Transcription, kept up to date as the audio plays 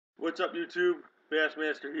What's up, YouTube?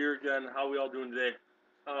 Bassmaster here again. How we all doing today?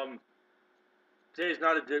 Um, Today's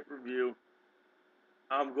not a dip review.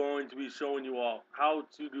 I'm going to be showing you all how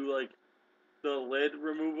to do like the lid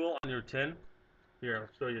removal on your tin. Here, I'll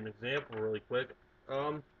show you an example really quick.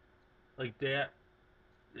 Like that.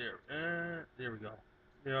 There we go.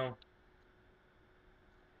 You know,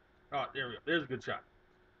 there we go. There's a good shot.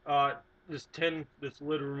 Uh, this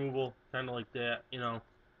lid removal, kind of like that.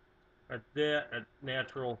 At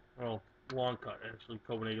natural, well, long cut actually,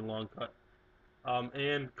 Copenhagen long cut.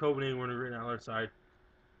 And Copenhagen winter right on the other side.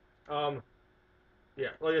 Um, yeah,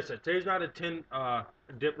 like I said, today's not a tin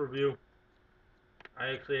dip review. I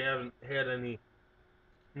actually haven't had any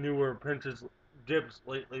newer Princess dips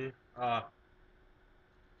lately.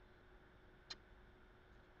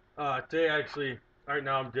 Today actually, right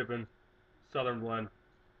now I'm dipping Southern Blend.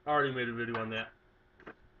 I already made a video on that.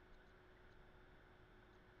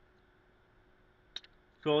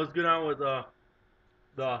 So let's get on with the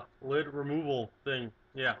lid removal thing.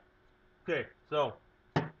 Yeah. Okay. So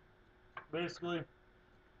basically,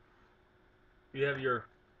 you have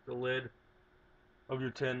the lid of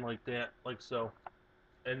your tin like that, like so,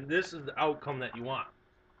 and this is the outcome that you want.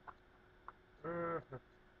 You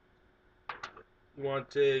want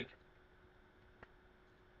to take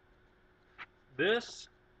this.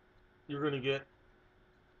 You're gonna get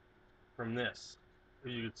from this.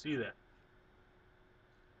 If you can see that.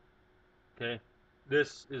 Okay?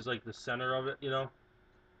 This is like the center of it, you know?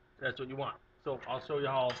 That's what you want. So I'll show you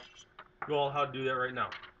how to do that right now.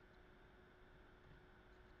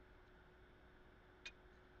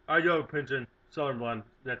 I go pinching Southern Blend.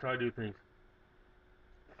 That's how I do things.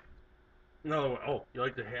 Another one. Oh, you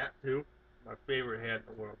like the hat too? My favorite hat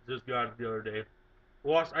in the world. Just got it the other day.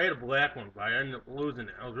 Lost. I had a black one, but I ended up losing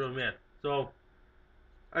it. I was really mad. So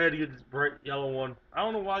I had to get this bright yellow one. I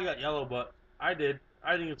don't know why I got yellow, but I did.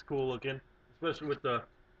 I think it's cool looking, especially with the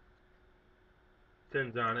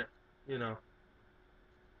tins on it. You know.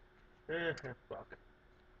 Fuck.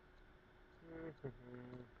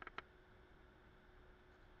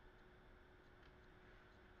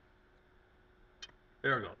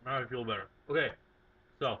 There we go. Now I feel better. Okay,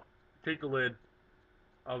 so take the lid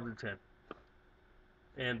of the tin,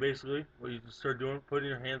 and basically what you just start doing, putting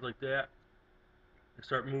your hands like that, and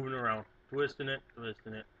start moving around, twisting it,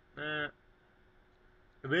 twisting it.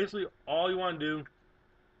 And basically, all you want to do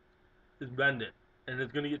is bend it, and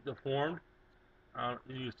it's gonna get deformed.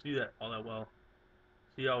 You see that all that well.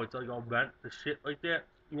 See how it's like all bent to shit like that?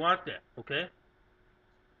 You want that, okay?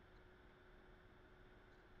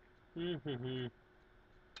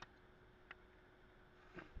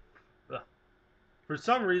 For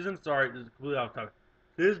some reason, sorry, this is completely off topic.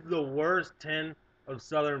 This is the worst tin of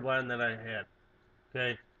Southern Blend that I had.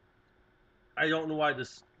 Okay, I don't know why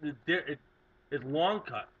it's long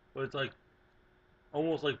cut, but it's like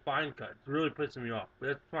almost like fine cut. It's really pissing me off, but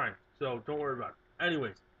that's fine. So don't worry about it.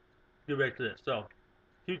 Anyways, get back to this. So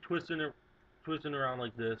keep twisting around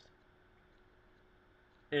like this.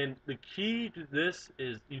 And the key to this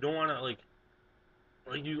is you don't want to like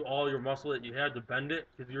use all your muscle that you have to bend it,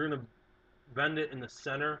 because you're gonna bend it in the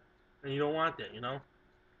center, and you don't want that, you know.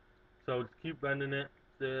 So just keep bending it.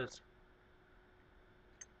 This.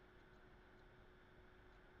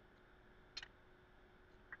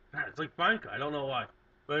 It's like fine cut. I don't know why.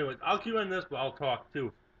 But anyways, I'll keep on this, but I'll talk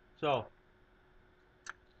too. So,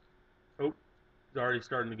 oh, it's already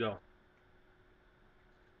starting to go.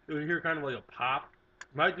 You'll hear kind of like a pop.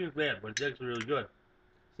 Might seem bad, but it's actually really good.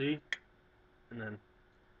 See? And then,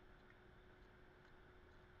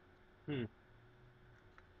 hmm.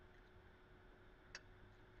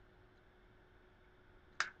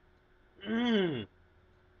 Mmm.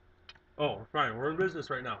 Oh, we're fine. We're in business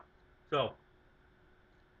right now. So,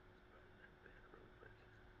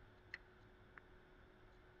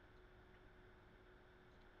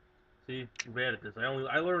 see, I'm bad at this. I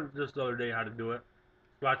learned just the other day how to do it.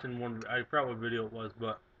 Watching one, I forgot what video it was,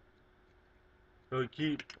 but so we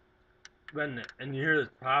keep bending it, and you hear this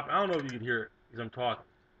pop. I don't know if you can hear it because I'm talking,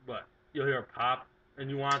 but you'll hear a pop,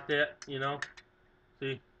 and you want that, you know?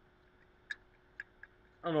 See?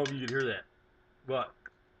 I don't know if you could hear that, but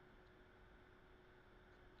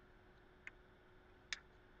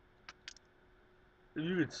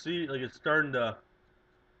you could see like it's starting to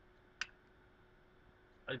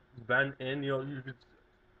like bend in. You know, you could.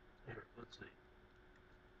 Here, let's see.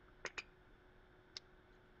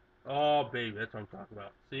 Oh, baby, that's what I'm talking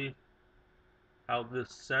about. See how this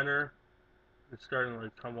center is starting to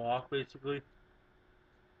like come off, basically.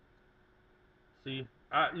 See,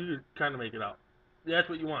 you could kind of make it out. That's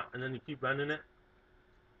what you want, and then you keep bending it.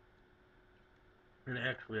 And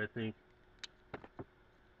actually, I think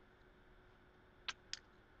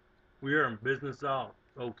We are in business out,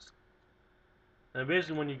 folks. And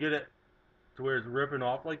basically, when you get it to where it's ripping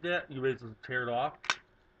off like that, you basically tear it off,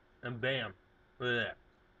 and bam, look at that.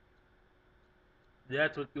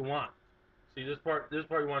 That's what you want. See this part you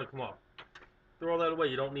want to come off. Throw all that away.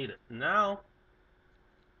 You don't need it. Now,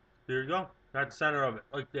 there you go. Got the center of it,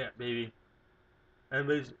 like that, baby. And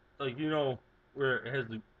basically, like where it has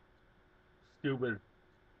the stupid.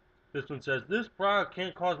 This one says this product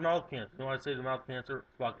can't cause mouth cancer. You know what I say to mouth cancer?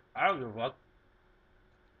 Fuck it. I don't give a fuck.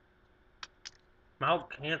 Mouth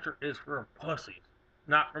cancer is for pussies,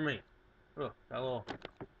 not for me. Ugh, got a little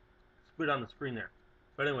spit on the screen there.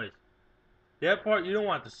 But anyways, that part you don't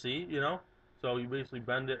want to see. So you basically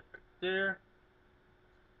bend it right there.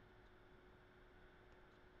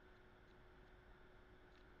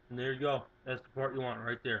 And there you go. That's the part you want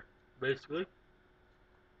right there. Basically.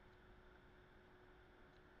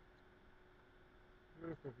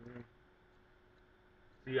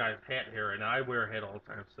 See, I have hat hair, and I wear a hat all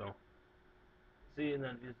the time, so. See, and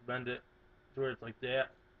then you just bend it to where it's like that.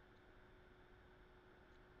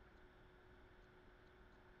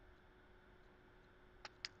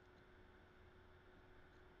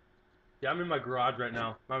 Yeah, I'm in my garage right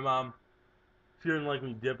now. My mom, she didn't like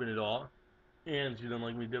me dipping at all, and she didn't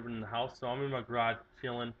like me dipping in the house, so I'm in my garage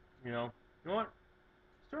chilling. You know what?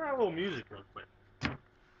 Start out a little music real quick.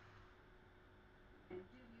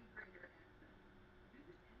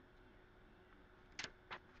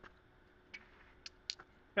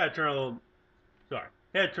 Had to turn a little. Sorry,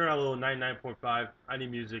 had to turn on a little 99.5. I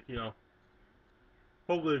need music.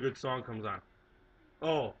 Hopefully a good song comes on.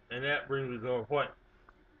 Oh, and that brings me to what?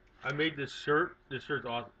 I made this shirt. This shirt's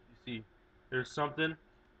awesome. You see, there's something.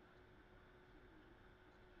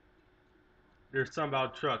 There's something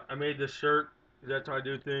about truck. I made this shirt. That's how I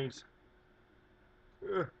do things.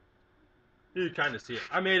 Ugh, you can kind of see it.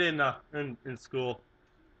 I made it in school.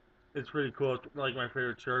 It's pretty cool. It's like my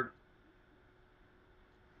favorite shirt.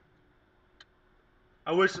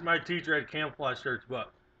 I wish that my teacher had camouflage shirts,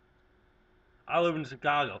 but I live in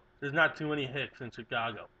Chicago. There's not too many hicks in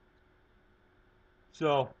Chicago.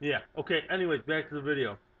 So, yeah. Okay, anyways, back to the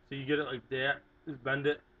video. So you get it like that. Just bend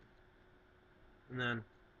it. And then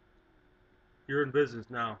you're in business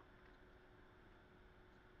now.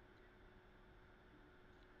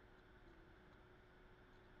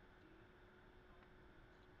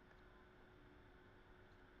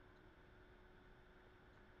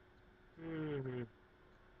 hmm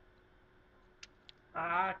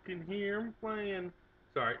I can hear him playing.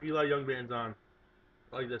 Sorry, Eli Young Band's on.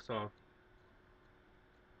 I like that song.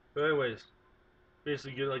 But anyways,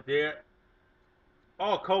 basically get it like that.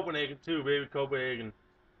 Oh, Copenhagen too, baby. Copenhagen.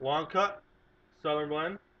 Long cut, Southern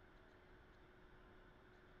blend,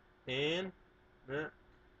 and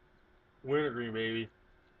wintergreen, baby.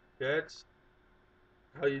 That's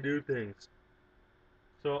how you do things.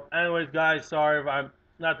 So, anyways, guys, sorry if I'm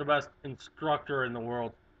not the best instructor in the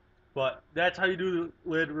world, but that's how you do the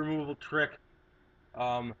lid removal trick.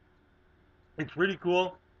 Um, it's pretty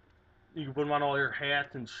cool. You can put them on all your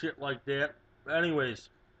hats and shit like that. But anyways,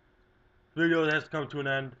 the video has to come to an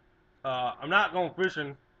end. I'm not going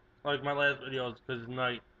fishing like my last videos because it's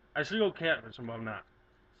night. I should go catfishing, but I'm not.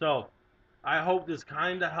 So, I hope this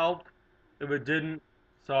kind of helped. If it didn't,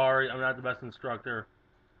 sorry, I'm not the best instructor.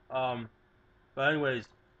 Um, but anyways,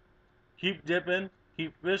 keep dipping,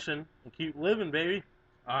 keep fishing, and keep living, baby.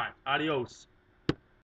 Alright, adios.